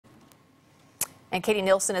And Katie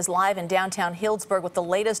Nielsen is live in downtown Healdsburg with the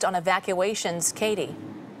latest on evacuations. Katie.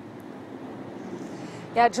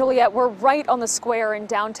 Yeah, Juliet, we're right on the square in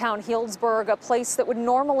downtown Healdsburg, a place that would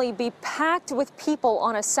normally be packed with people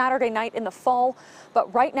on a Saturday night in the fall.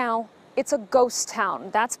 But right now, it's a ghost town.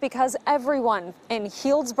 That's because everyone in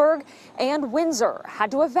Healdsburg and Windsor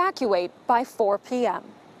had to evacuate by 4 p.m.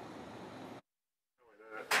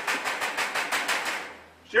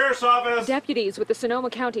 Sheriff's Office. Deputies with the Sonoma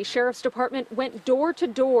County Sheriff's Department went door to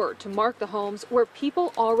door to mark the homes where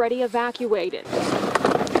people already evacuated,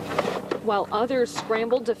 while others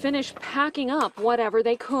scrambled to finish packing up whatever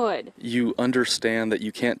they could. You understand that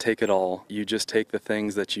you can't take it all. You just take the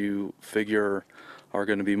things that you figure are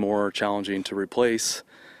going to be more challenging to replace,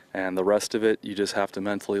 and the rest of it, you just have to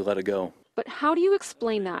mentally let it go. But how do you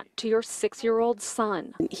explain that to your 6-year-old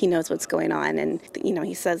son? He knows what's going on, and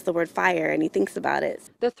he says the word fire and he thinks about it.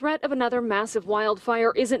 The threat of another massive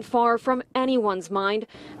wildfire isn't far from anyone's mind,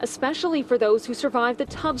 especially for those who survived the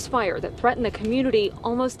Tubbs fire that threatened the community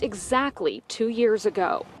almost exactly 2 years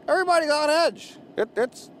ago. Everybody's on edge.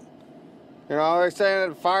 It's they're saying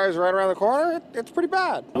that fire's right around the corner. It's pretty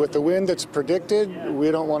bad. With the wind that's predicted,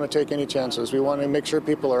 we don't want to take any chances. We want to make sure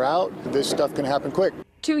people are out. This stuff can happen quick.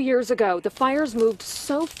 2 years ago, the fires moved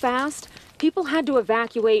so fast, people had to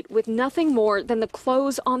evacuate with nothing more than the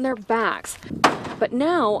clothes on their backs. But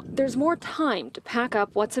now, there's more time to pack up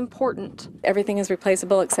what's important. Everything is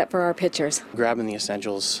replaceable except for our pictures. Grabbing the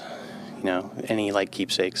essentials, any like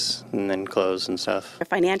keepsakes, and then clothes and stuff. Our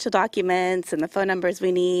financial documents and the phone numbers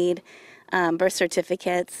we need, birth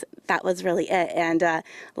certificates, that was really it, and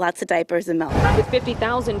lots of diapers and milk. With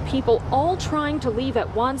 50,000 people all trying to leave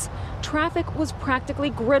at once, traffic was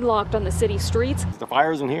practically gridlocked on the city streets. The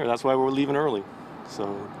fire's in here. That's why we're leaving early.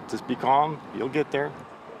 So just be calm. You'll get there.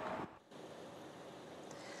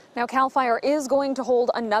 Now, CAL FIRE is going to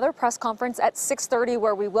hold another press conference at 6:30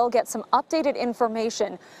 where we will get some updated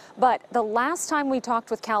information. But the last time we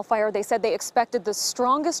talked with CAL FIRE, they said they expected the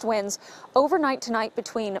strongest winds overnight tonight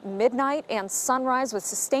between midnight and sunrise, with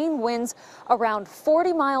sustained winds around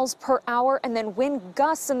 40 miles per hour and then wind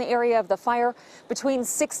gusts in the area of the fire between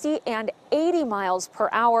 60 and 80 miles per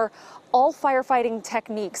hour. All firefighting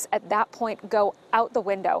techniques at that point go out the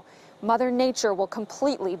window. Mother Nature will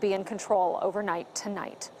completely be in control overnight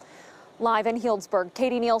tonight. Live in Healdsburg,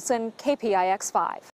 Katie Nielsen, KPIX 5.